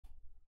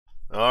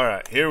All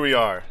right, here we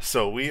are.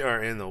 So we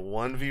are in the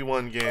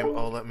 1v1 game.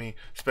 Oh, let me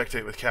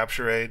spectate with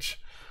Capture Age.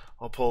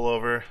 I'll pull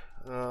over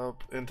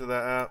into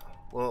that app.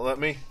 Will it let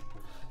me?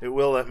 It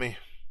will let me.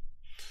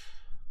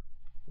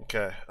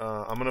 Okay,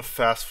 I'm going to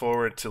fast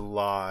forward to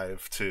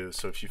live too.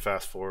 So if you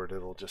fast forward,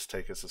 it'll just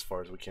take us as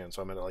far as we can.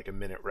 So I'm at like a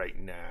minute right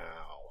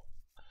now.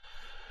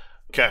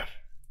 Okay,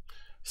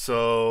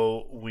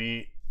 so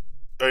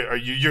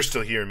you're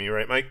still hearing me,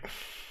 right, Mike?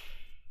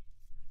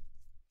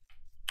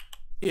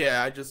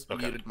 Yeah, I just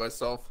Okay. muted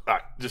myself. All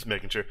right, just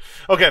making sure.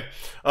 Okay,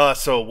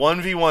 so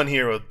 1v1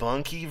 here with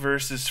Bunky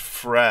versus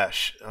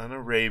Fresh on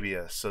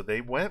Arabia. So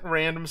they went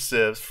random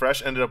civs.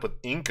 Fresh ended up with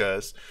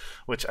Incas,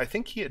 which I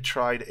think he had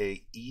tried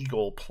a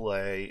Eagle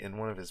play in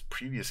one of his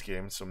previous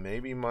games, so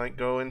maybe might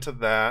go into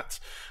that.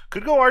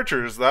 Could go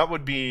Archers. That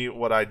would be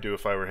what I'd do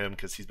if I were him,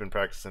 because he's been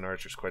practicing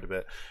Archers quite a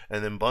bit.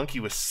 And then Bunky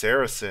with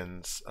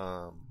Saracens.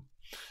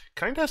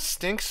 Kind of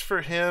stinks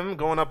for him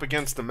going up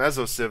against the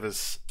Mezzo Civ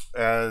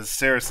as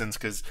Saracens,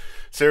 because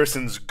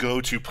Saracens'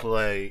 go-to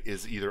play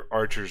is either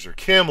archers or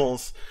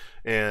camels,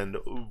 and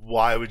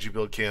why would you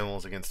build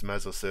camels against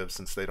Mezzo Civ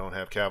since they don't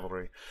have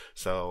cavalry?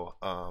 So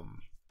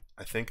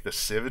I think the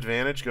Civ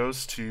advantage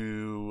goes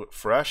to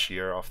Fresh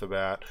here off the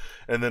bat.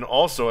 And then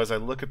also, as I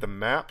look at the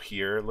map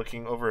here,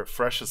 looking over at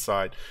Fresh's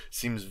side,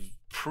 seems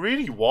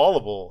pretty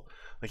wallable.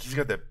 Like, he's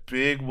got that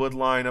big wood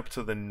line up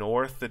to the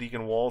north that he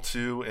can wall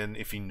to, and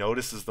if he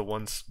notices the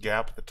one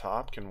gap at the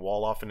top, can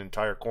wall off an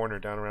entire corner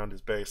down around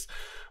his base.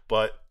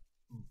 But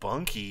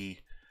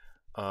Bunky,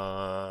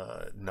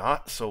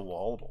 not so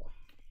wallable.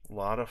 A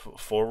lot of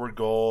forward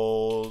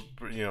gold,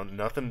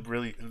 nothing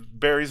really.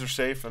 Berries are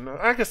safe, and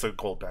I guess a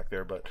gold back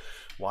there, but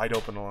wide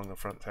open along the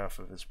front half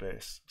of his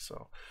base.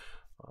 So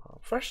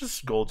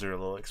Fresh's golds are a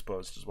little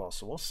exposed as well.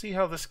 So we'll see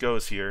how this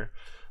goes here.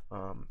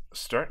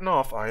 Starting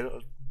off,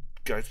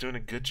 guy's doing a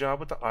good job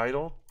with the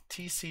idle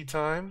TC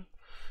time.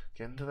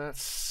 Getting to that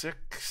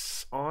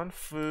 6 on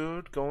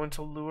food. Going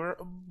to lure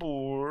a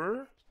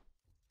boar.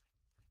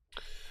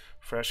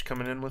 Fresh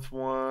coming in with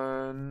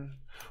 1.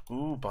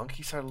 Ooh,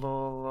 Bunky's had a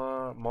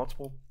little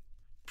multiple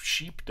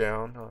sheep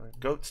down,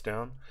 goats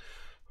down.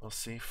 We'll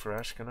see.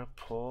 Fresh gonna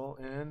pull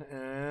in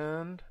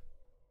and.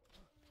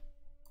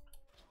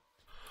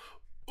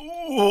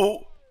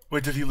 Ooh!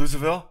 Wait, did he lose a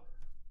Vil?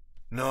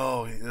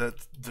 No,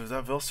 does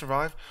that Vil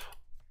survive?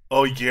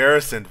 Oh, he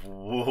garrisoned.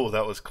 Whoa,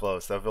 that was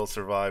close. That Vil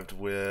survived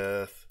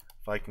with,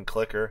 if I can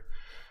clicker,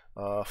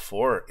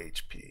 4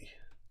 HP.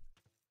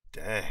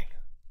 Dang.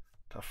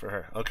 Tough for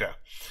her. Okay.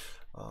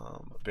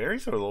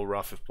 Berries are a little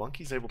rough. If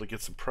Bunky's able to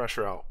get some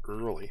pressure out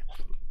early,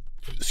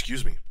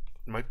 excuse me,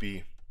 it might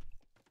be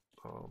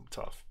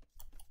tough.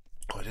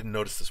 Oh, I didn't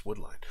notice this wood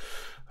line.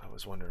 I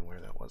was wondering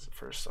where that was at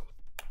first. So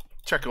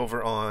check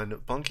over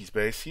on Bunky's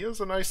base. He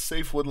has a nice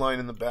safe wood line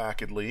in the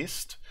back at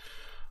least.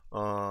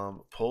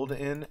 Pulled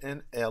in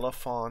an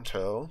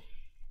Elephanto.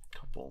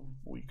 Couple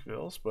weak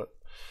Vils, but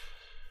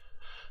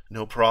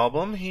no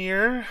problem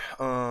here.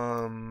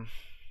 Okay,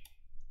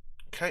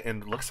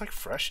 and looks like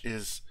Fresh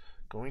is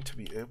going to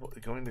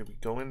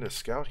go into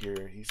scout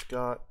here. He's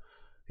going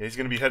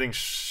to be heading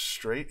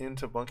straight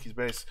into Bunky's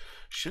base.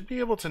 Should be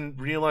able to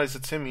realize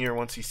it's him here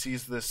once he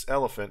sees this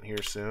elephant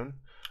here soon.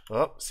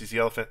 Oh, sees the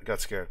elephant, got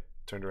scared,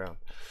 turned around.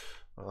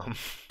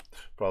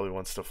 Probably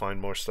wants to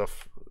find more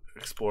stuff,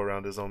 explore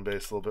around his own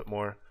base a little bit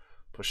more.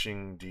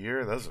 Pushing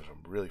deer. Those are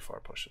some really far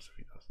pushes if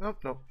he does.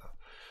 Nope.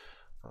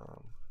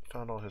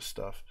 Found all his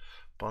stuff.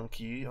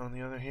 Bunky, on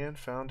the other hand,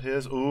 found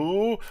his.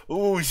 Ooh,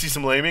 you see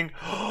some laming?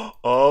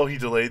 Oh, he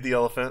delayed the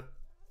elephant.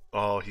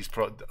 Oh, he's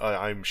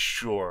I'm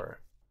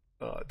sure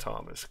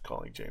Tom is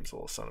calling James a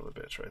little son of a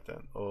bitch right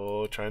then.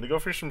 Oh, trying to go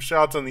for some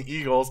shots on the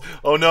Eagles.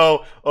 Oh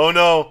no.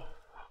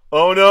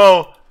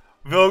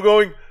 Vil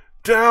going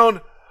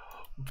down.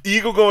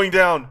 Eagle going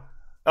down.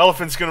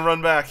 Elephant's gonna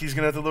run back. He's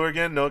gonna have to lure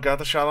again. No, got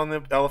the shot on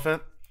the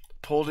elephant.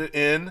 Pulled it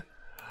in.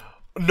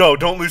 No,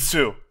 don't lose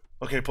 2.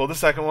 Okay, pull the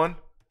second one.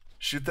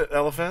 Shoot the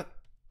elephant.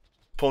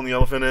 Pulling the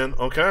elephant in.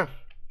 Okay.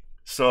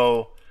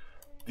 So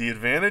the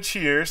advantage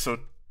here. So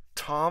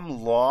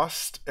Tom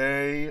lost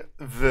a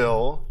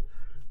Vil,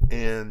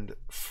 and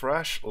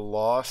Fresh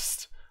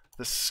lost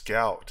the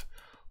scout.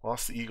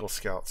 Lost the Eagle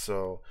scout.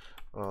 So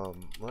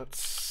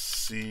let's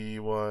see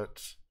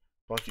what.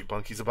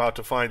 Bunky's about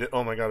to find it.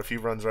 Oh my god, if he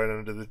runs right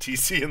under the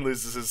TC and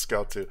loses his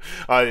scout too.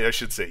 I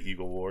should say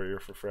Eagle Warrior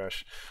for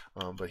Fresh.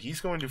 But he's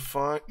going to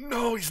find...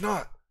 No, he's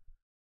not!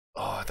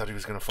 Oh, I thought he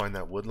was going to find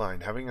that wood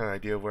line. Having an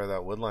idea of where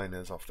that wood line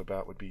is off the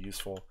bat would be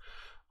useful.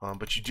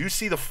 But you do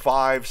see the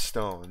 5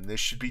 stone. This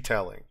should be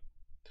telling.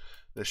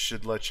 This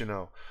should let you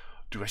know.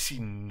 Do I see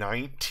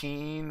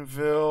 19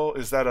 Vil?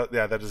 Is that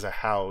yeah, that is a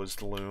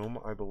housed loom,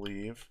 I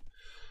believe.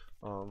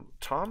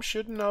 Tom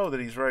should know that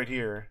he's right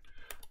here.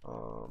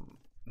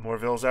 More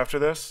Vils after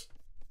this.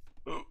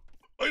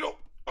 Idle.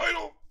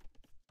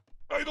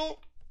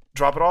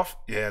 Drop it off.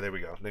 Yeah, there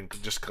we go. Then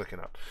just clicking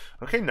up.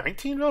 Okay,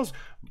 19 Vils.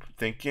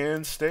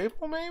 Thinking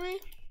stable, maybe?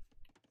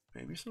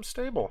 Maybe some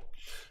stable.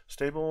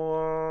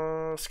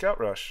 Stable scout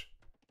rush.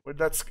 Where'd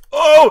that...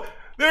 Oh!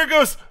 There it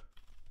goes!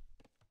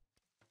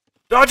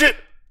 Dodge it!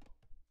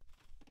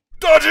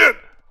 dodge it!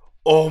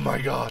 Oh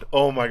my god.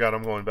 Oh my god,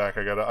 I'm going back.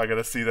 I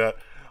gotta see that.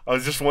 I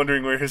was just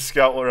wondering where his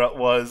scout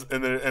was,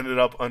 and then it ended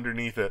up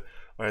underneath it.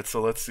 Alright,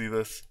 so let's see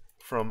this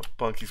from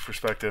Bunky's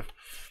perspective.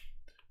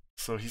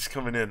 So he's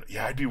coming in.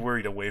 Yeah, I'd be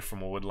worried away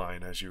from a wood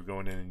line as you're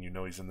going in and you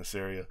know he's in this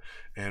area.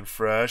 And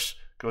Fresh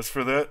goes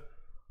for that.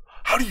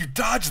 How do you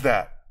dodge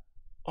that?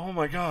 Oh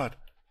my god.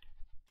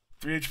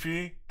 3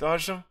 HP.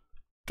 Dodged him.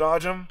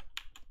 Dodge him.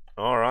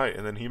 Alright,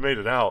 and then he made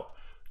it out.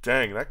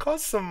 Dang, that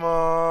caused some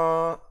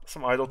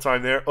idle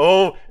time there.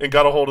 Oh, and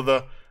got a hold of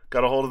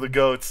the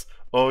goats.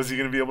 Oh, is he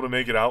gonna be able to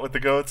make it out with the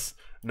goats?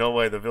 No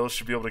way, the Vills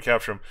should be able to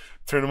capture him.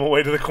 Turn him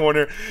away to the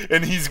corner,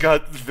 and he's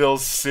got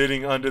Vills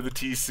sitting under the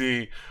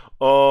TC.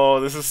 Oh,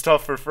 this is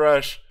tough for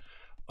Fresh.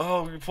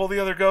 Oh, we pull the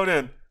other goat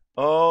in.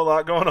 Oh, a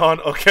lot going on.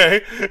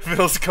 Okay,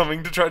 Vills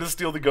coming to try to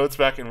steal the goats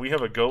back, and we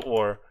have a goat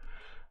war.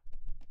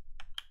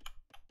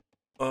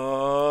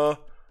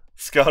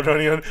 Scout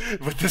running on,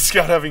 with this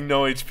scout having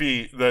no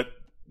HP, that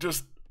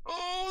just,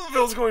 oh,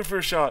 Vills going for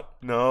a shot.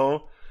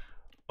 No.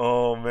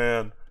 Oh,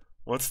 man.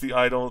 What's the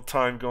idle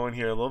time going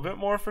here? A little bit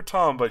more for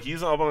Tom, but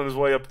he's up on his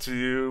way up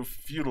to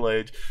feudal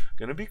age.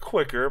 Gonna be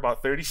quicker,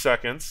 about 30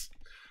 seconds.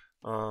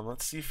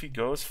 Let's see if he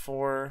goes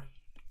for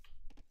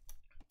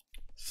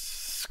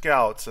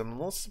scouts. I'm a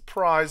little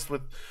surprised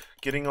with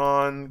getting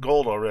on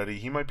gold already.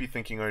 He might be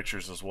thinking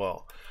archers as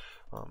well.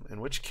 In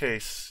which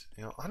case,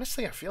 you know,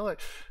 honestly, I feel like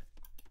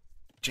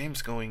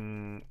James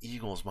going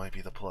Eagles might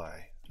be the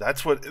play.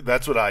 That's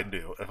what I'd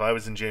do. If I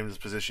was in James's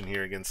position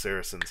here against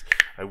Saracens,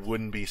 I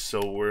wouldn't be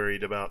so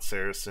worried about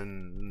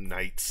Saracen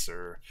Knights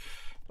or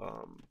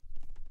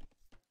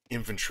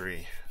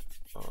infantry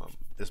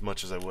as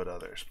much as I would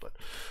others. But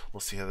we'll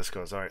see how this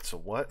goes. Alright, so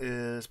what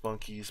is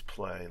Bunky's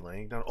play?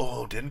 Laying down.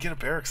 Oh, didn't get a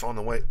barracks on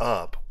the way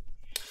up.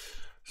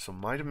 So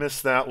might have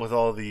missed that with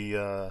all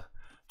the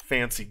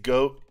fancy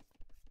goat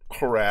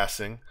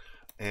harassing.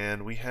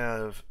 And we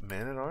have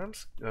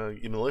man-at-arms,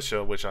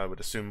 militia, which I would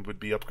assume would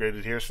be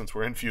upgraded here since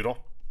we're in feudal.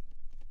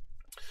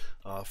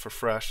 For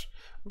Fresh.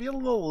 Be a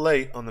little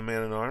late on the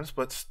man-at-arms,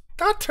 but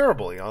not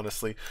terribly,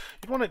 honestly.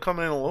 You'd want it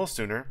coming in a little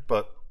sooner,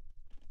 but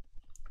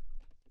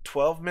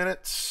 12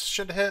 minutes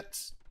should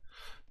hit.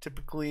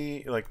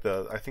 Typically, like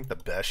I think the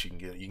best you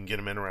can get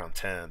them in around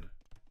 10.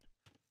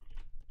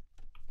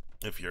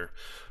 If you're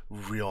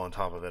real on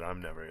top of it,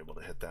 I'm never able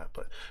to hit that.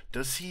 But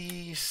does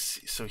he?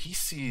 So he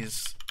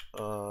sees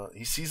the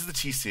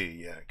TC,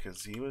 yeah,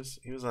 because he was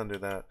under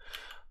that.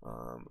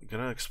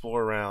 Gonna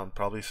explore around,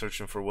 probably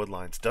searching for wood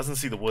lines. Doesn't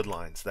see the wood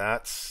lines.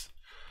 That's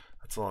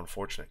a little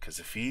unfortunate, because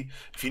if he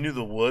knew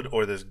the wood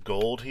or this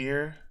gold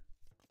here,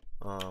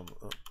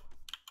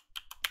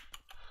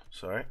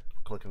 sorry,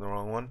 clicking the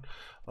wrong one.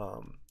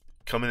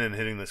 Coming in and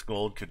hitting this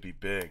gold could be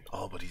big.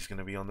 Oh, but he's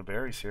gonna be on the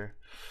berries here.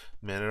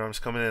 Man-at-arms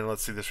coming in.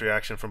 Let's see this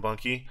reaction from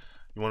Bunky.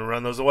 You want to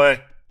run those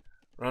away?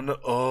 Run the.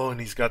 Oh, and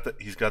he's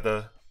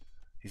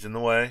in the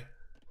way.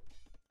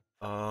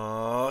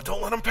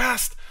 Don't let him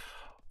pass.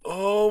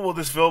 Oh, will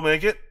this Vil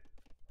make it?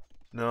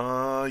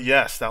 No.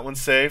 Yes, that one's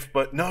safe.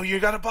 But no,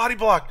 you got a body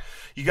block.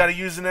 You got to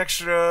use an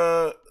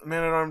extra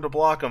man-at-arm to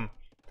block him.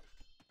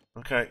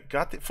 Okay,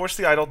 force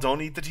the idle.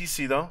 Don't eat the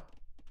TC though.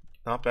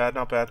 Not bad,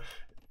 not bad.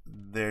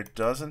 There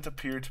doesn't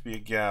appear to be a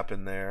gap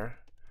in there.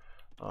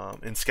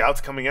 And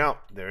scouts coming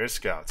out. There is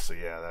scouts. So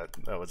yeah,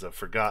 that was a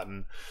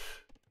forgotten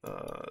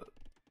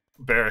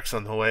barracks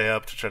on the way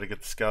up to try to get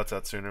the scouts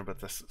out sooner. But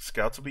the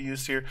scouts will be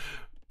used here.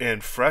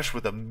 And Fresh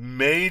with a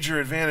major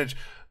advantage.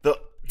 The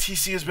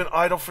TC has been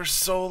idle for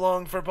so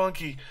long for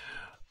Bunky.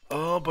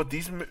 Oh, but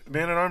these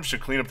man-at-arms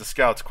should clean up the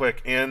scouts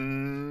quick.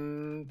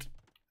 And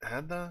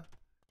had the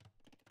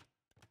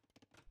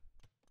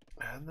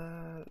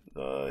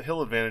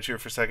hill advantage here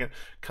for a second.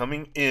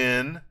 Coming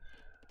in.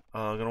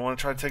 Gonna want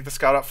to try to take the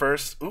scout out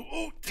first.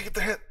 Ooh, to get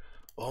the hit.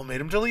 Oh,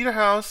 made him delete a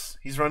house.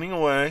 He's running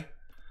away.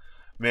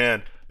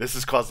 Man, this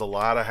has caused a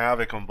lot of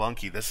havoc on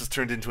Bunky. This has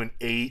turned into an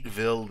 8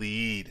 Vil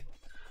lead.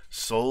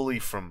 Solely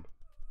from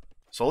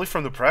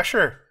the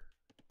pressure.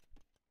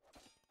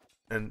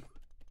 And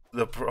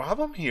the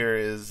problem here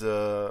is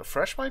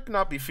Fresh might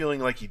not be feeling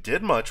like he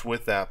did much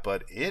with that,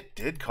 but it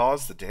did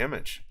cause the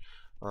damage.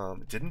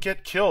 It didn't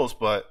get kills,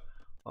 but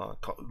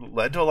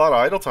led to a lot of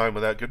idle time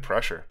with that good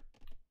pressure.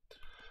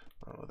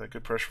 With that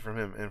good pressure from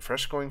him. And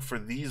Fresh going for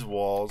these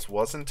walls,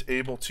 wasn't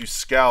able to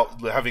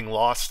scout, having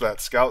lost that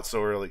scout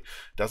so early.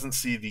 Doesn't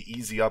see the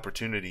easy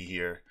opportunity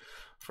here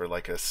for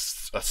like a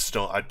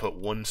stone. I'd put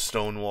one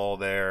stone wall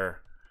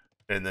there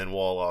and then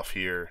wall off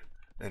here,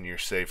 and you're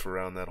safe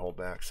around that whole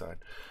backside.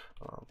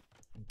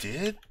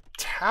 Did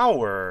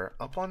tower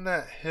up on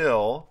that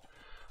hill.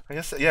 I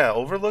guess, yeah,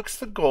 overlooks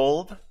the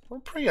gold.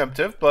 Well,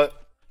 preemptive,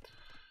 but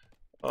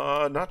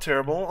not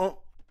terrible. Oh,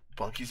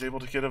 Bunky's able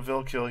to get a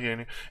Vil kill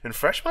here, and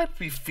Fresh might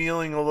be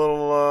feeling a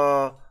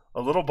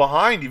little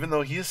behind, even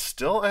though he is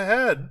still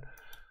ahead.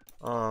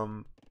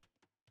 Oh,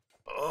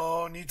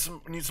 need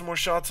some more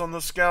shots on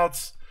the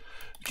scouts.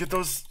 Get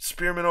those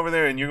spearmen over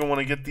there, and you're gonna want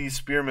to get these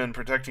spearmen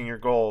protecting your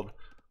gold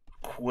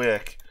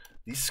quick.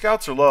 These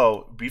scouts are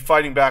low. Be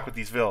fighting back with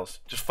these Vils.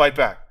 Just fight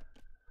back.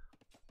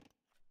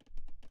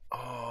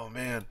 Oh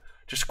man.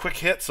 Just quick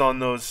hits on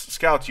those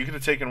scouts. You could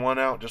have taken one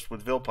out just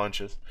with Vil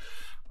punches.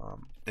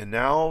 And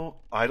now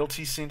idle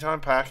TC time,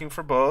 packing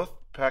for both.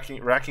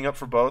 Racking up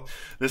for both.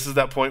 This is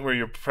that point where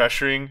you're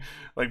pressuring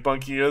like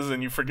Bunky is,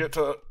 and you forget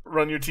to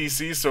run your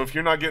TC. So if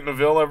you're not getting a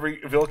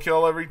Vil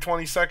kill every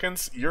 20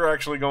 seconds, you're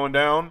actually going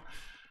down.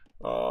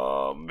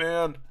 Oh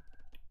man.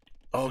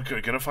 Oh,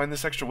 good. Gonna find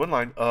this extra wood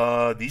line.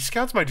 These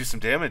scouts might do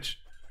some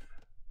damage.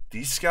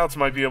 These scouts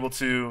might be able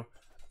to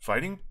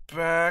fighting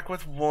back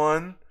with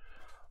one.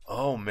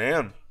 Oh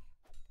man.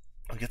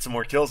 I'll get some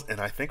more kills,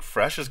 and I think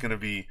Fresh is gonna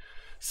be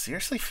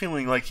seriously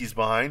feeling like he's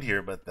behind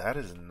here, but that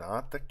is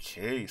not the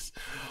case.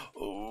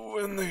 Oh,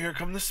 and here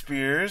come the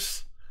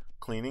spears.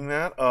 Cleaning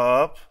that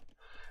up.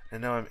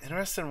 And now I'm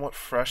interested in what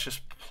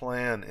Fresh's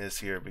plan is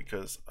here,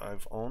 because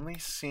I've only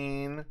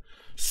seen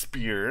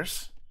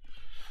spears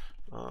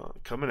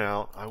coming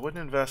out. I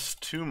wouldn't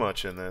invest too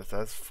much in this.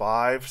 That's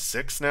 5,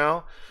 6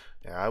 now.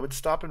 Yeah, I would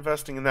stop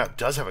investing in that.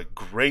 Does have a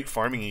great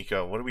farming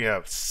eco. What do we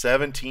have?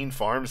 17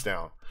 farms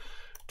down.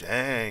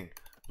 Dang.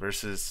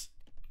 Versus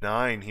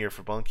 9 here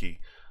for Bunky.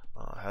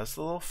 Has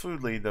the little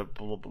food lead. A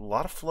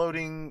lot of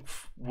floating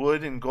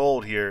wood and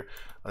gold here.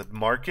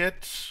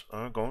 Market,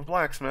 going with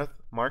blacksmith.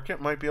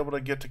 Market might be able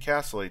to get to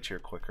Castle Age here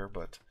quicker,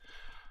 but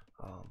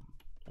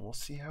we'll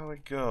see how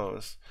it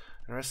goes.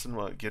 Interested in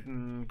what?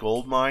 Getting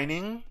gold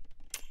mining.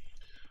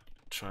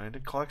 Trying to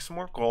collect some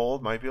more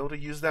gold. Might be able to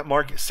use that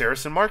market.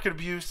 Saracen market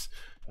abuse.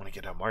 I want to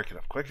get that market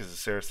up quick as the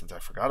Saracens. I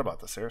forgot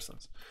about the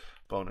Saracens.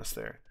 Bonus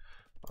there.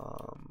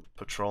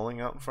 Patrolling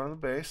out in front of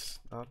the base.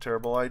 Not a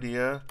terrible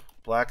idea.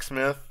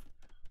 Blacksmith.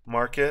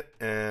 Market,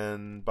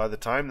 and by the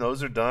time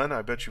those are done,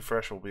 I bet you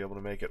Fresh will be able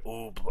to make it.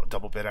 Oh,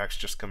 double bit axe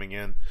just coming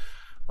in.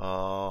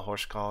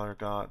 Horse collar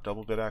got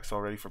double bit axe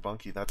already for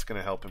Bunky. That's going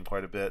to help him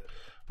quite a bit.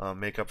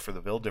 Make up for the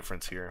Vil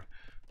difference here.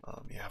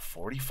 Yeah,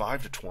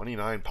 45 to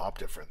 29 pop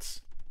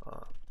difference.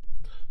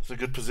 It's a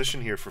good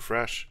position here for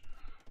Fresh.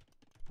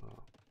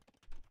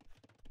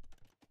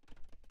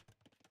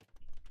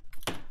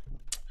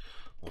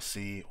 We'll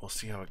see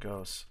how it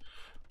goes.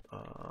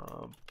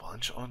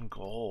 Bunch on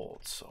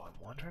gold, so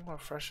I'm wondering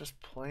what Fresh's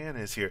plan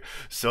is here.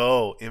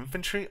 So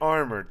infantry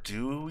armor,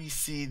 do we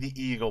see the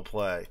eagle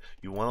play?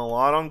 You want a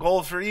lot on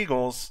gold for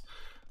eagles.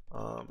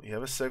 You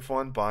have a safe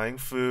one. Buying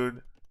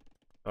food.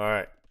 All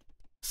right,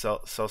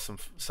 sell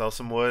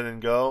some wood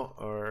and go,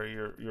 or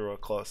you're real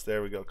close.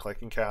 There we go.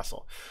 Collecting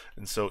castle,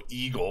 and so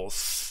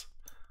eagles.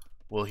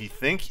 Will he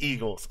think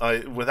eagles?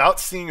 Without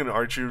seeing an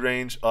archery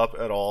range up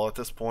at all at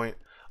this point,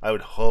 I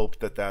would hope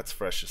that that's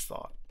Fresh's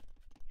thought.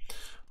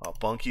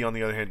 Bunky, on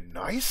the other hand,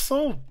 nice.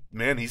 Oh,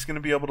 man, he's going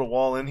to be able to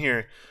wall in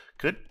here.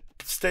 Could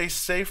stay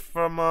safe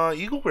from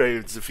eagle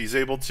raids if he's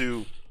able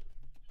to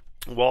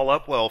wall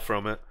up well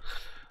from it.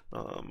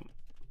 And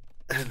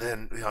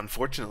then,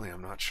 unfortunately,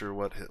 I'm not sure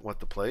what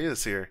the play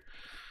is here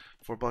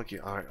for Bunky.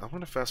 All right, I'm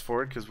going to fast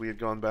forward because we had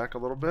gone back a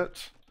little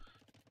bit.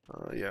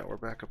 Yeah, we're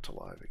back up to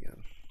live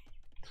again.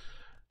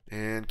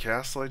 And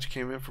Castle Age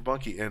came in for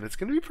Bunky, and it's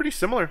going to be pretty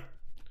similar.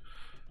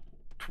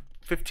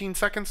 15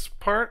 seconds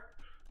apart.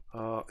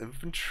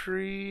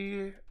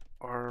 Infantry,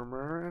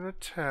 armor, and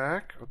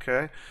attack.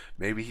 Okay.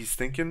 Maybe he's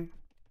thinking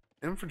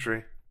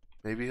infantry.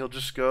 Maybe he'll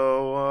just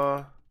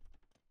go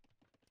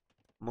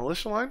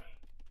militia line?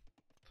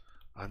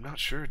 I'm not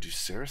sure. Do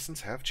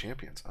Saracens have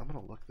champions? I'm going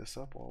to look this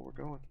up while we're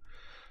going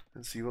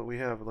and see what we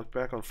have. Look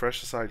back on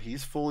Fresh's side.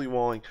 He's fully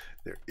walling.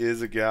 There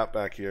is a gap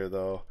back here,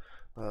 though.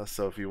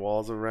 So if he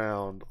walls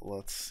around,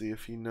 let's see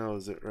if he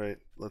knows it, right?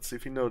 Let's see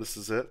if he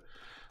notices it.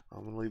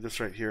 I'm going to leave this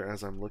right here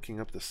as I'm looking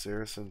up the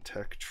Saracen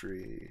tech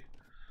tree.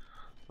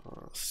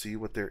 See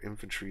what their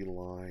infantry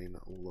line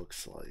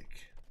looks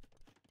like.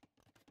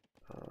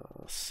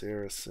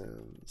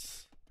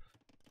 Saracens.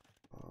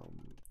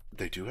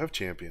 They do have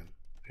champion.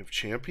 They have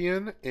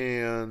champion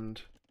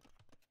and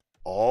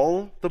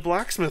all the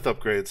blacksmith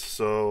upgrades.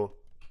 So,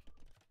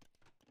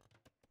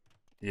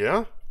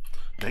 yeah.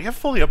 They have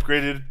fully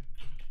upgraded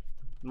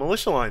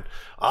militia line.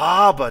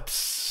 But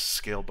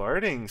scale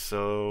barding.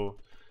 So,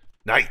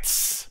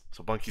 knights.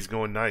 So Bunky's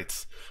going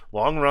knights.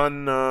 Long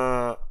run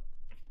not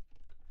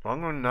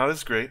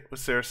as great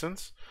with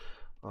Saracens.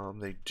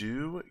 They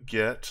do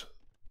get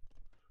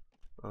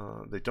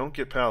they don't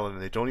get paladin.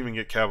 They don't even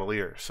get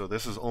cavalier. So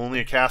this is only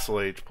a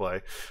Castle Age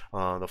play.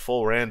 The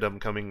full random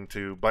coming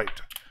to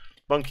bite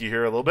Bunky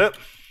here a little bit.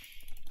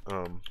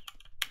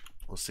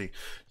 We'll see.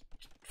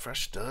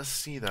 Fresh does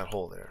see that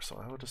hole there, so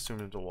I would assume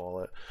him to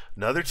wall it.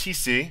 Another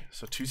TC,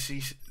 so two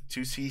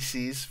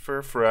CCs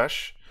for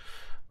Fresh.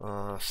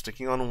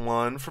 Sticking on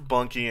one for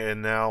Bunky,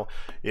 and now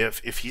if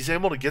he's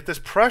able to get this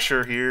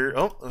pressure here,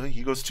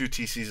 he goes 2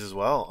 TCs as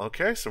well.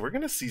 Okay, so we're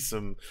gonna see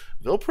some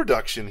Vil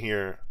production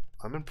here.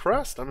 I'm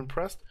impressed.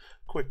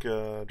 Quick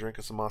drink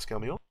of some Moscow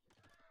Mule.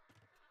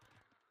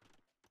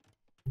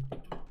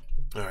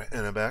 All right,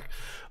 and I'm back.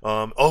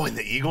 And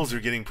the Eagles are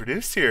getting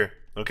produced here.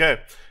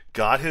 Okay,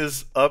 got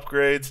his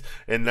upgrades,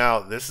 and now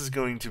this is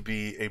going to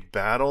be a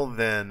battle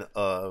then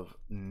of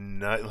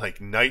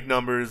night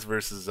numbers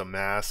versus a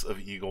mass of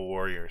Eagle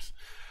warriors.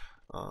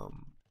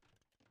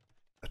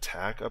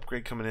 attack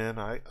upgrade coming in.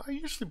 I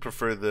usually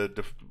prefer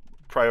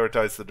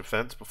prioritize the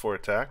defense before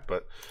attack,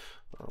 but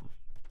um,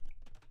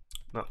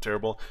 not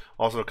terrible.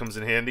 Also, it comes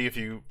in handy if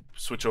you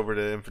switch over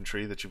to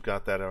infantry that you've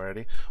got that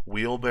already.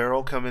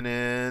 Wheelbarrow coming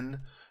in.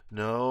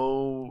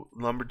 No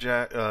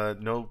lumberjack,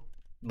 no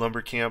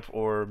lumber camp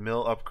or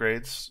mill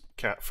upgrades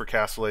for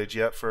Castle Age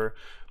yet for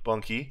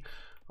Bunky.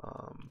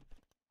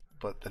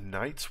 But the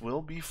knights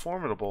will be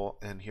formidable.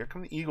 And here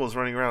come the eagles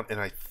running around. And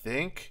I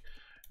think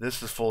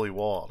this is fully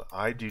walled.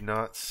 I do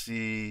not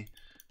see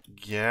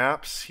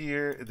gaps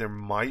here. There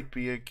might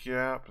be a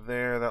gap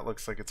there. That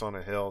looks like it's on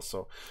a hill.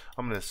 So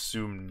I'm going to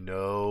assume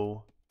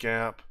no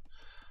gap.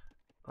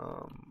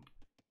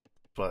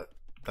 But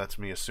that's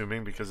me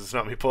assuming because it's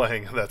not me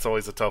playing. That's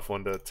always a tough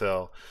one to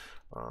tell.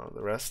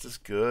 The rest is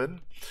good.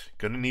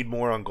 Gonna need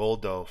more on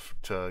gold though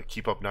to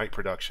keep up knight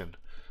production.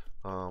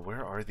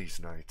 Where are these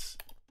knights?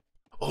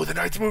 Oh, the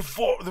knights moved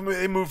forward.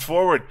 They moved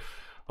forward.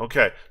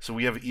 Okay, so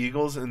we have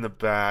eagles in the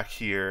back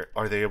here.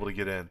 Are they able to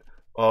get in?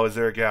 Oh, is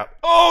there a gap?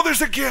 Oh,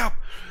 there's a gap.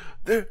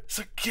 There's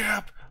a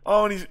gap.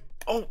 Oh, and he's.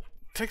 Oh,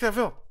 take that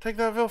Vil. Take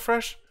that Vil,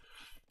 Fresh.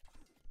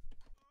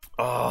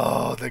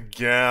 Oh, the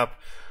gap.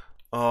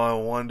 Oh,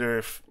 I wonder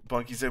if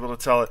Bunky's able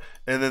to tell it.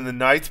 And then the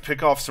knights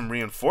pick off some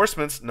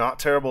reinforcements. Not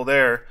terrible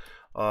there.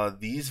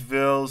 These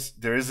Vils,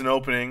 there is an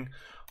opening.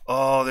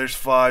 Oh, there's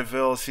 5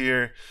 Vils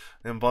here.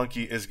 And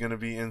Bunky is going to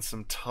be in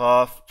some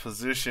tough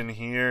position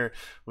here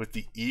with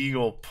the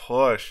eagle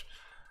push.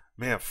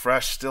 Man,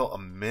 Fresh still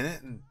 1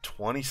 minute and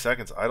 20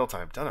 seconds idle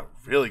time. Done a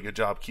really good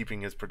job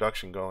keeping his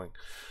production going.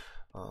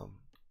 All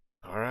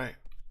right.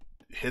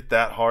 Hit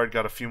that hard.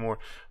 Got a few more.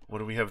 What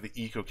do we have? The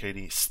Eco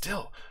KD.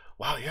 Still.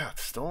 Wow, yeah.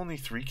 Still only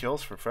 3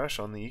 kills for Fresh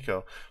on the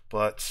Eco.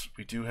 But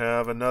we do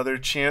have another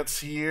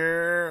chance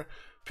here.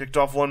 Picked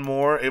off 1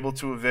 more, able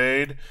to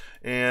evade,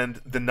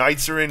 and the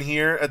knights are in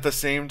here at the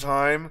same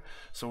time.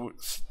 So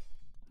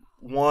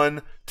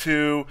 1,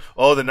 2.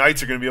 Oh, the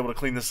knights are going to be able to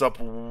clean this up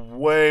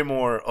way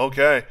more.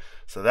 Okay,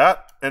 so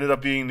that ended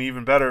up being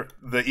even better.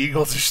 The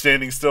eagles are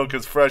standing still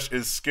because Fresh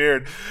is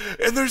scared,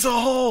 and there's a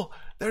hole.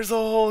 There's a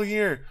hole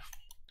here.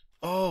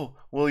 Oh,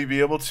 will he be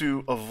able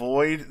to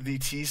avoid the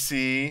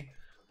TC?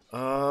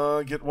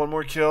 Get 1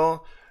 more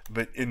kill,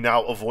 and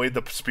now avoid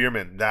the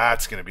spearmen.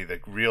 That's going to be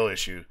the real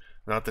issue.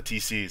 Not the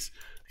TCs,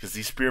 because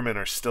these spearmen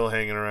are still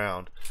hanging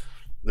around.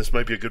 This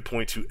might be a good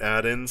point to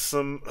add in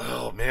some.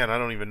 Oh man, I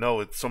don't even know.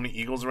 With so many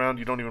eagles around,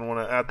 you don't even want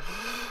to add.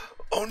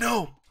 Oh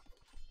no!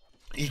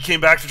 He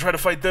came back to try to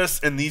fight this,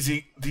 and these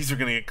are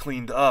gonna get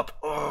cleaned up.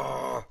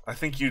 Oh, I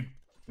think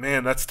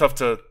man, that's tough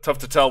to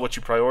tell what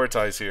you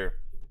prioritize here.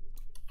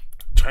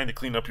 Trying to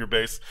clean up your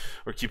base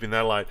or keeping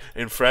that alive.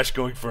 And Fresh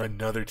going for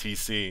another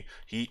TC.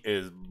 He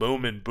is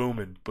booming,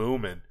 booming,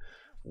 booming.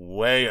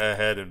 Way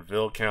ahead in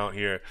Vil count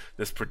here.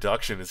 This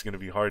production is going to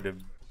be hard to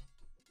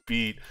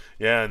beat.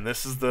 Yeah, and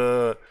this is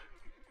the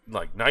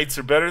knights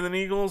are better than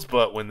eagles,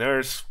 but when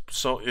there's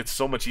it's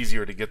so much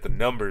easier to get the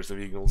numbers of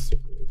eagles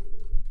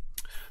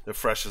that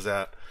Fresh is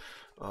at.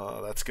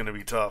 That's going to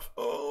be tough.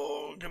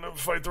 Oh, gonna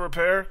fight the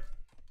repair.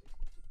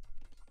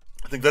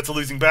 I think that's a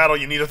losing battle.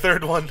 You need a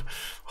 3rd one.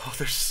 Oh,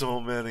 there's so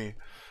many.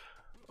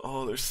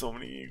 Oh, there's so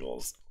many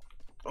eagles.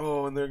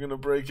 Oh, and they're gonna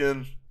break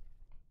in.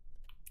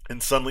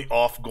 And suddenly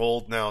off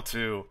gold now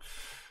too.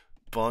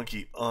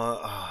 Bunky,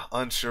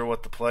 unsure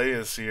what the play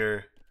is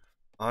here.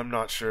 I'm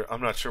not sure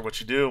what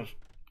you do.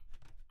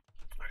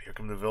 Here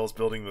come the Vils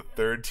building the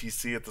 3rd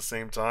TC at the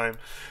same time.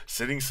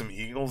 Sitting some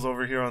eagles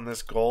over here on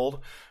this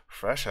gold.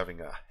 Fresh having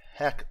a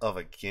heck of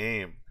a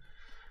game.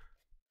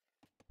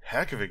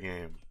 Heck of a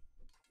game.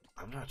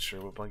 I'm not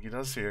sure what Bunky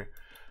does here.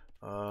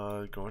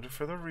 Going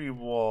for the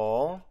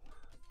re-wall.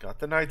 Got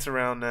the knights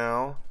around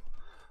now.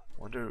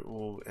 Wonder,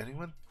 will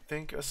anyone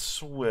think a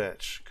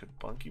switch? Could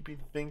Bunky be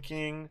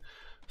thinking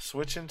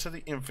switch into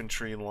the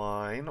infantry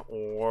line,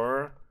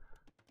 or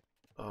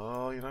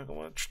you're not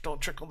gonna don't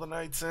trickle the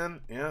knights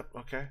in? Yep,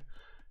 okay.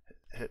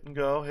 Hit and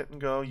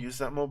go. Use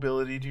that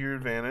mobility to your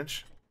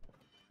advantage.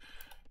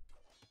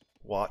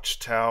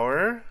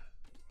 Watchtower.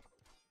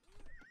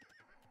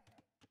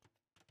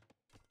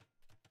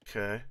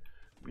 Okay.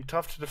 Be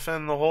tough to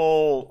defend the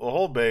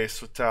whole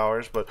base with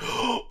towers, but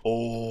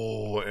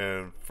oh,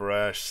 and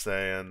Fresh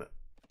saying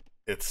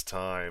it's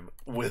time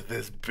with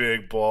this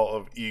big ball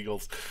of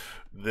eagles.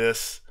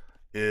 This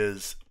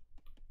is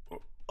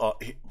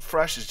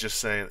Fresh is just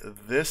saying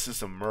this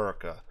is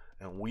America,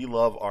 and we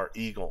love our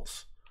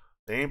eagles.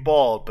 They ain't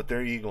bald, but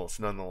they're eagles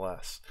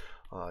nonetheless.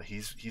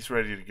 He's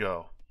ready to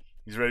go.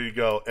 He's ready to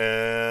go,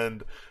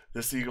 and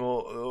this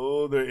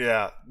eagle.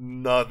 Yeah,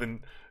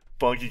 nothing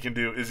Bunky can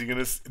do. Is he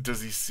gonna?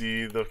 Does he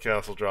see the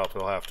castle drop?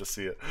 He'll have to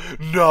see it.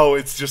 No,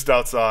 it's just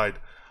outside.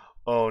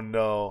 Oh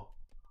no.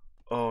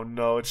 Oh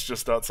no, it's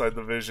just outside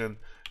the vision.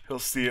 He'll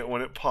see it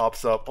when it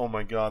pops up. Oh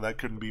my god, that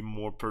couldn't be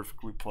more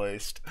perfectly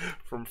placed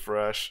from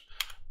Fresh.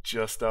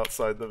 Just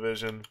outside the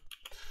vision.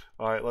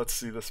 Alright, let's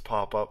see this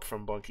pop up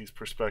from Bunky's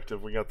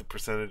perspective. We got the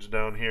percentage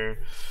down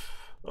here.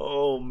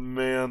 Oh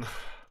man.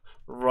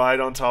 Right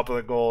on top of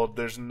the gold.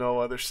 There's no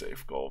other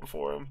safe gold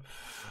for him.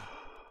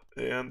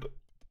 And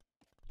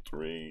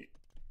 3,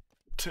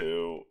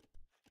 2,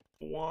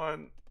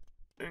 1,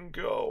 and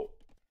go.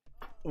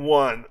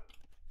 1,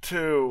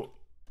 2,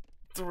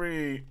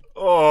 3.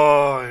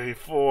 Oh,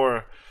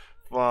 4,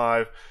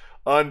 5.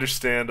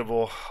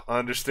 Understandable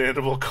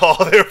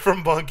call there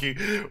from Bunky.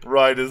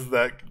 Right as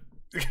that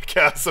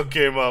castle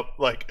came up,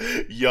 like,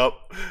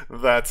 yup,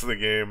 that's the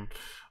game.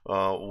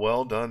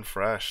 Well done,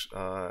 Fresh,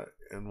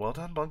 and well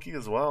done, Bunky,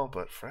 as well.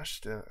 But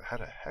Fresh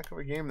had a heck of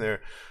a game there.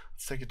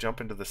 Let's take a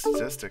jump into the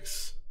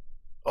statistics.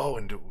 Oh,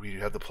 and do we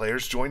have the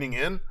players joining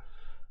in?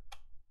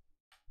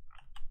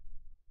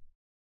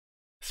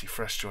 See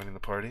Fresh joining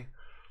the party.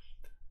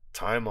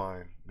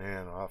 Timeline,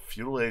 man,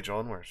 feudal age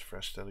onwards.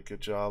 Fresh did a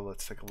good job.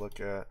 Let's take a look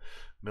at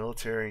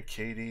military,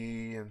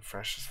 KD, and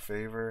Fresh's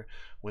favor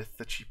with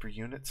the cheaper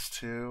units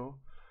too.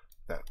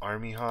 That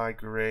army high,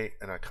 great,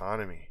 and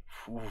economy.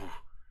 Whew.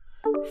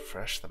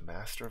 Fresh, the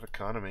master of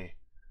economy.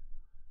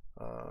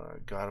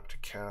 Got up to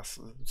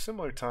castle.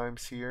 Similar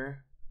times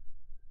here.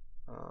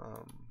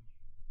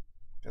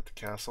 At the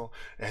castle,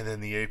 and then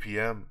the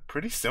APM,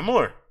 pretty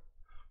similar.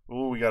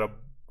 Ooh, we got a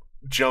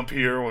jump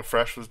here when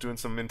Fresh was doing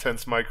some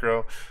intense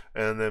micro,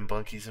 and then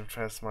Bunky's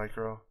intense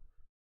micro.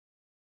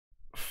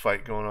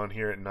 Fight going on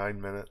here at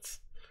 9 minutes.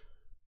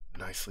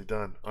 Nicely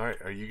done. All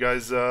right, are you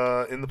guys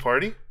in the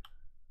party?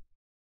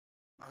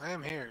 I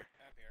am here.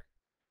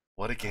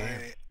 What a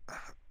game!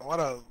 What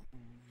a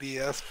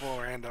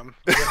BS-ful random.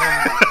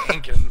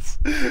 Hankins.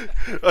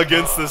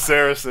 Against the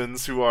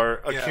Saracens, who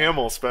are a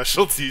camel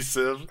specialty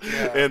civ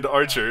and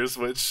archers,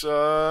 which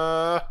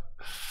yeah.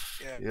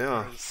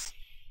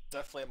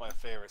 Definitely my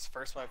favorites.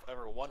 First one I've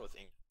ever won with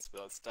Inkins,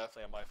 but it's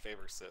definitely my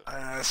favorite civ.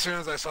 As soon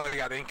as I saw you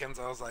got Inkins,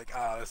 I was like,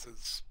 this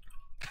is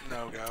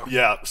no-go.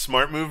 Yeah,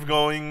 smart move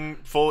going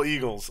full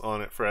Eagles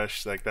on it,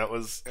 Fresh. Like, that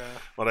was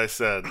what I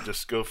said.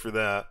 Just go for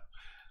that.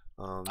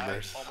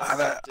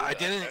 I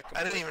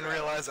didn't even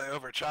realize I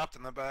overchopped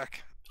in the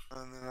back,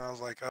 and then I was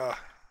like,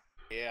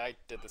 Yeah, I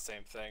did the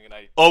same thing, and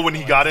I. Oh, when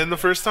he got in the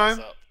first time?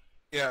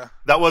 Yeah.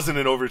 That wasn't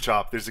an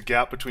overchop. There's a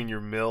gap between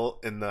your mill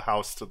and the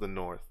house to the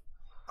north.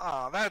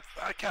 Oh,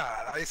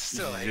 God, I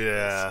still hate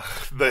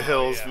this. The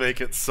hills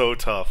make it so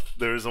tough.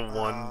 There's a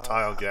one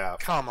tile gap.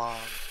 Come on.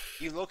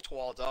 He looked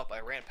walled up. I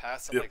ran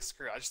past him like,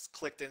 screw it. I just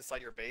clicked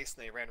inside your base,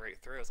 and they ran right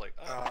through. I was like,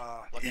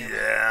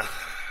 yeah.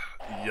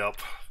 Yup.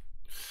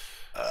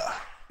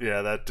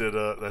 Yeah, that did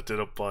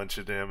a bunch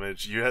of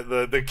damage. You had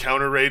the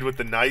counter raid with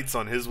the knights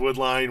on his wood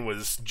line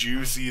was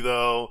juicy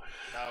though.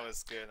 That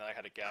was good, and I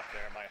had a gap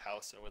there in my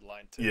house and wood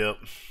line too. Yep.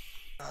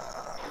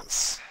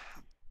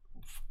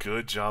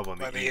 Good job on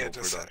the eagle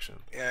production.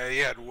 Yeah, he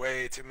had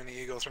way too many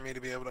eagles for me to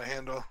be able to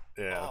handle.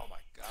 Yeah. Oh my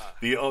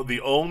god.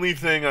 The only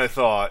thing I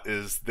thought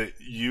is that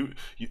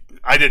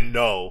I didn't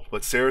know,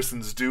 but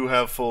Saracens do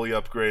have fully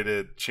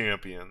upgraded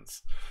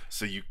champions,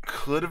 so you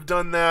could have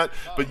done that,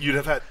 but you'd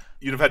have had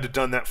to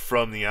done that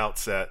from the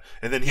outset,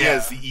 and then he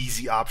has the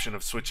easy option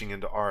of switching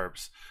into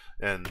ARBs,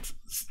 and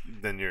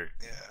then you're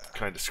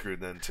kind of screwed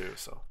then too.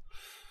 So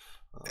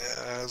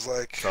I was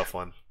like, tough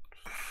one.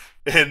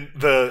 And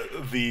the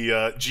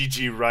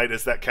GG right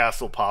as that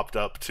castle popped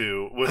up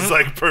too was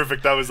like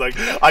perfect. I was like,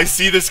 I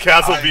see this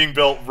castle being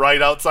built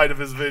right outside of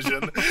his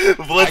vision.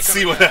 Let's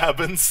see what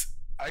happens.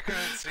 I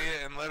couldn't see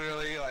it, and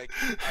literally, like,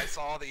 I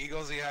saw the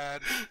eagles he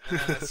had, and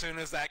then as soon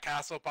as that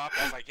castle popped,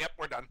 I was like, yep,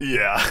 we're done.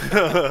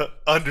 Yeah,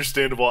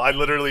 understandable. I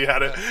literally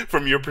had it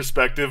from your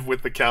perspective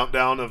with the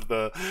countdown of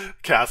the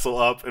castle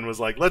up, and was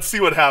like, let's see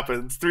what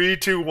happens. 3,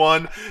 2,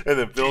 1, and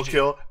then Vil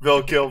kill,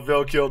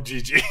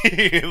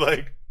 GG.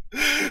 Like,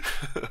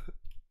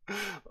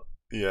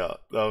 yeah,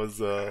 that was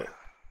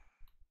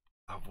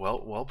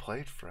well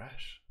played,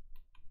 Fresh.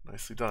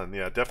 Nicely done.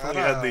 Yeah,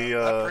 definitely had the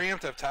that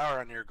preemptive tower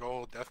on your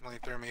gold definitely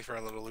threw me for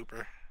a little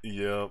looper.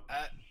 Yep.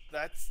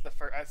 That's the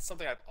first. That's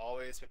something I've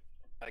always been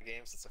at a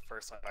game since the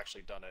first time I've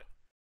actually done it.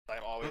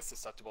 I'm always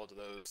susceptible to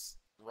those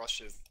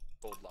rushes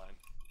gold line.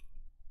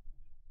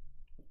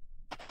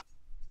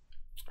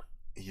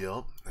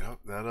 Yep.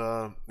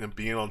 That and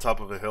being on top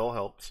of a hill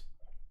helps.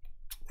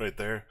 Right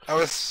there. I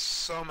was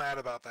so mad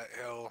about that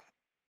hill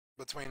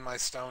between my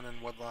stone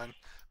and wood line.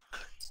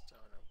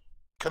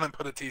 Couldn't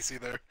put a TC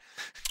there.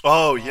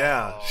 Oh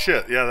yeah,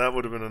 shit. Yeah, that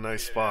would have been a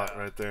nice spot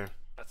right there.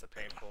 That's a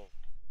painful.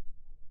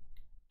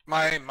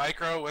 My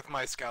micro with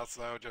my scouts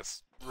though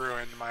just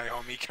ruined my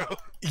home eco.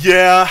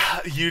 Yeah,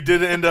 you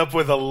did end up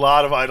with a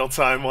lot of idle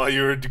time while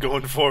you were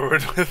going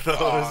forward with those.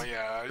 Oh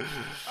yeah,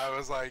 I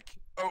was like,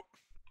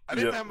 I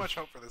didn't have much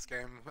hope for this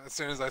game as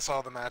soon as I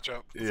saw the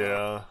matchup. So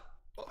yeah.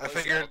 Well, I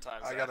figured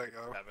I gotta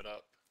go. Have it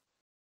up.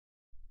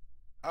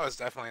 I was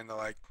definitely into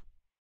like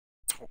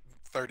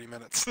 30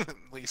 minutes at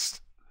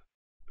least.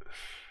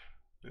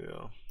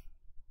 Yeah.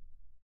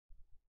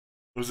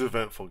 It was an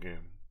eventful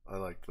game. I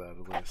liked that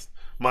at least.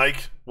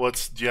 Mike, do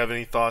you have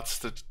any thoughts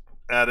to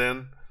add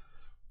in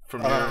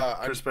from your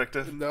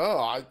perspective? No,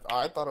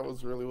 I thought it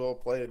was really well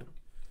played.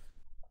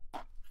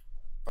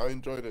 I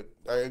enjoyed it.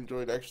 I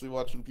enjoyed actually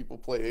watching people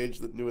play Age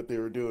that knew what they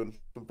were doing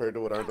compared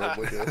to what I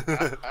normally do.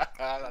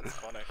 That's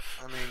funny.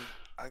 I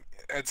mean,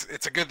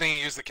 it's a good thing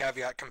you use the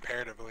caveat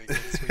comparatively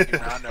because we do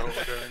not know what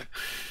we're doing.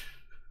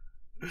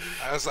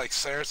 I was like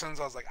Saracens.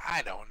 I was like,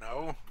 I don't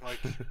know. Like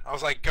I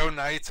was like, go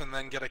Knights and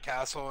then get a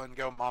castle and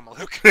go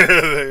Mameluke.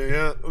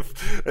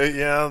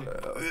 yeah,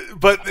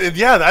 but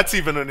yeah, that's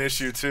even an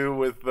issue too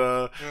with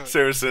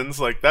Saracens.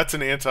 Like that's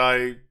an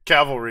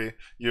anti-cavalry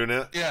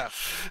unit. Yeah,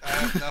 I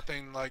have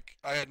nothing. Like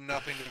I had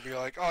nothing to be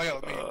like, oh yeah,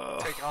 let me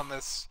take on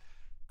this.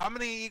 How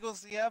many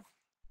Eagles do you have?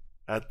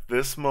 At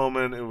this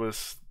moment, it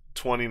was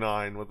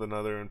 29 with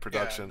another in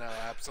production. Yeah, no,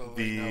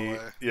 absolutely no way.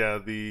 Yeah,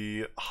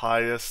 the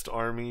highest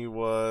army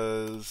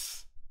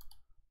was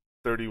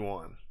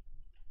 31.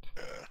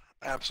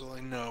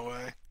 Absolutely no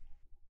way.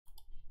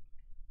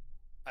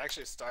 I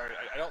actually started.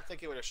 I don't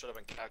think it would have showed up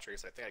in capture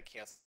because I think I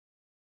canceled.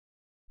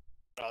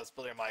 When I was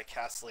building my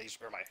castle age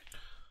or my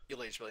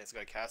Heal Age buildings to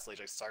go to castle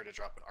age, I started to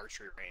drop an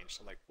archery range.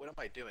 So I'm like, what am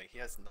I doing? He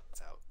has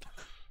nuts out.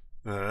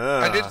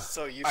 Ah.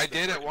 I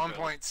did at one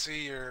point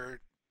see your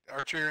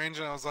archery range,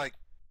 and I was like,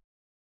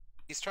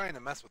 he's trying to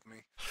mess with me.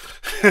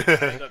 Yeah,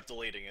 I ended up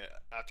deleting it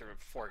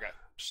before it got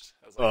pushed.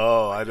 I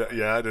was like,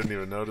 I didn't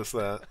even notice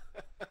that.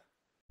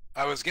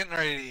 I was getting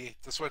ready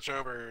to switch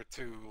over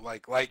to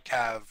like light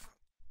cav,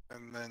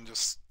 and then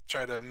just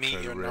try to meet Try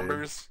to you in raid.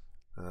 numbers.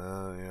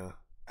 Yeah.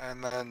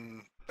 And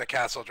then the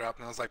castle dropped,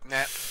 and I was like,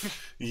 nah.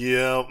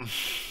 Yep.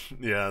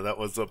 Yeah, that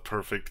was a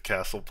perfect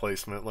castle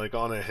placement, like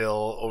on a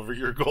hill over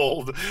your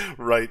gold,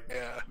 right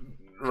Yeah.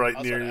 right I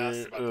was near going to ask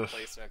you. about the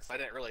placement because I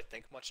didn't really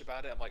think much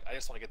about it. I'm like, I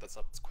just want to get this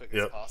up as quick as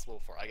Yep. possible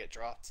before I get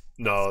dropped.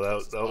 No,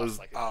 As that close was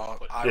as possible Oh,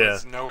 could put- I Yeah.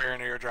 was nowhere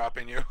near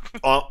dropping you.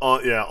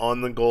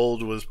 on the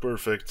gold was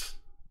perfect.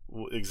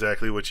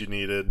 Exactly what you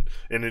needed.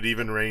 And it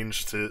even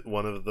ranged to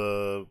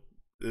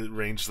it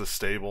ranged the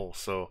stable,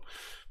 so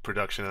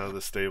production out of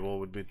the stable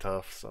would be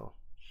tough, so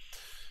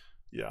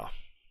yeah.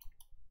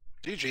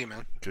 GG,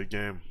 man. Good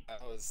game.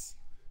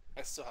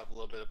 I still have a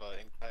little bit of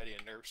anxiety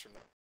and nerves from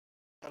that.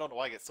 I don't know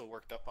why I get so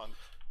worked up on.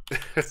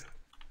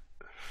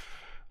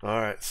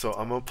 Alright, so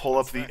I'm gonna pull up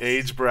What's the next?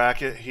 age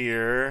bracket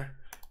here.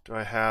 Do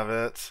I have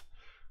it?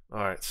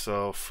 Alright,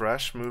 so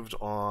Fresh moved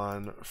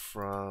on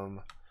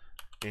from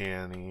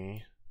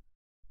Annie.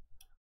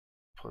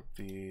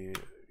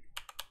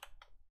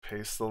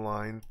 Paste the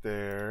line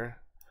there.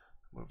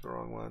 Moved the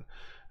wrong one.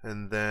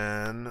 And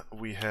then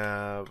we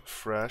have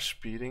Fresh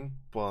beating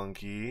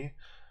Bunky.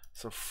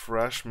 So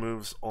Fresh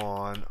moves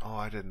on. Oh,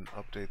 I didn't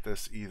update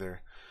this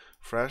either.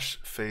 Fresh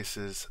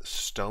faces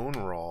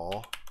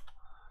Stonewall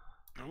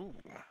Ooh.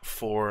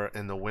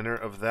 and the winner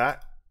of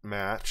that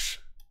match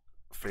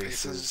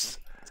faces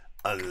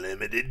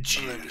Unlimited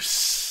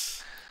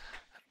Juice.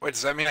 Wait,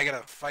 does that mean I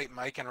gotta fight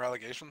Mike in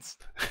relegations?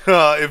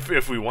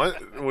 If we want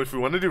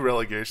to do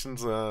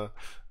relegations,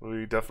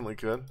 we definitely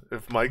could.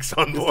 If Mike's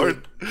on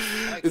board.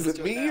 Is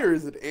it me or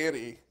is it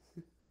Annie?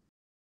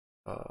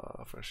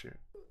 Fresh here.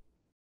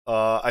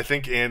 I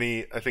think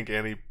Annie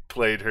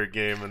played her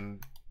game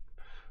and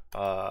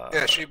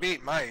Yeah, she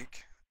beat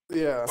Mike.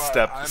 Yeah.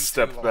 But I'm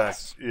stepped too back.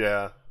 lost.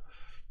 Yeah.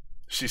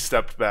 She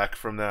stepped back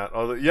from that.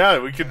 Although, yeah,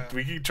 we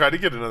could try to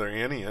get another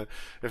Annie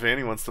if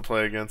Annie wants to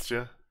play against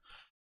you.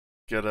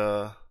 Get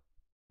a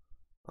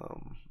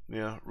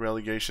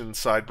relegation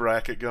side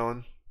bracket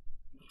going.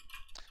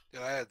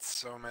 Dude, I had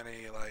so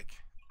many like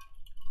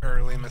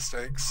early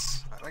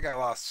mistakes. I think I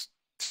lost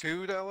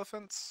 2 to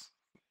elephants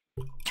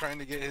trying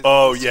to get his.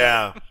 Oh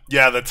yeah,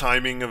 yeah. The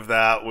timing of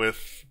that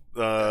with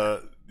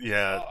Oh,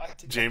 I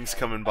think James okay.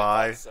 coming I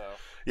by. thought so.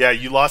 Yeah,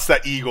 you lost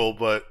that eagle,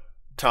 but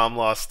Tom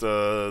lost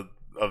a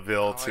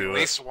Vil Like, to at it.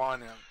 least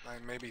 1, and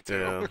like maybe 2.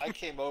 Yeah. I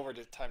came over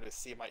to time to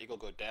see my eagle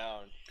go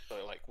down, so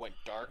it like went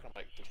dark. And I'm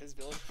like, did his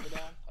village go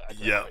down? I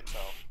couldn't Yep. quite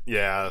tell.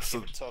 Yeah, so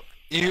It took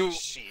You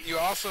sheep. you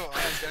also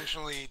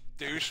unintentionally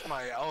douched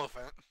my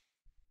elephant.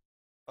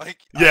 Like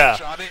Yeah. I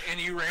shot it and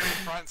you ran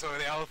in front, so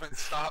the elephant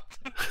stopped.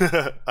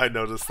 I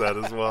noticed that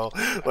as well.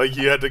 Like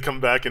you had to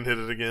come back and hit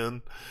it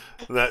again.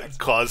 That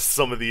caused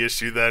some of the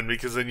issue then,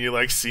 because then you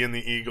like seeing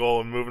the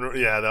eagle and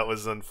moving. Yeah, that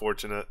was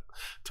unfortunate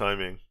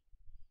timing.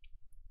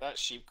 That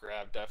sheep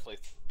grab definitely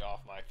threw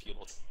off my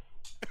feudal.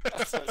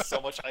 I spent so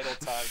much idle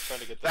time trying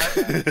to get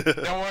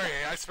that. Don't worry,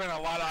 I spent a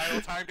lot of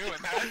idle time doing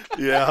that.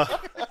 Yeah.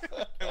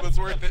 It was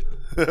worth it.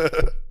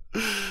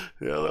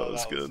 Yeah, that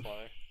was good. funny.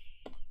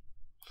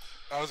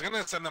 I was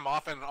gonna send them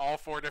off in all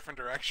 4 different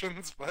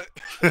directions, but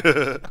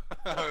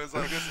I was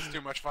like, this is too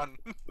much fun.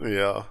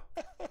 Yeah.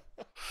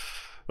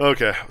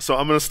 Okay, so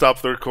I'm gonna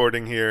stop the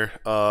recording here.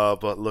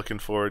 But looking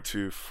forward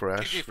to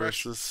Fresh GG, Fresh.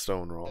 versus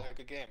Stonewall. Yeah,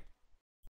 good game.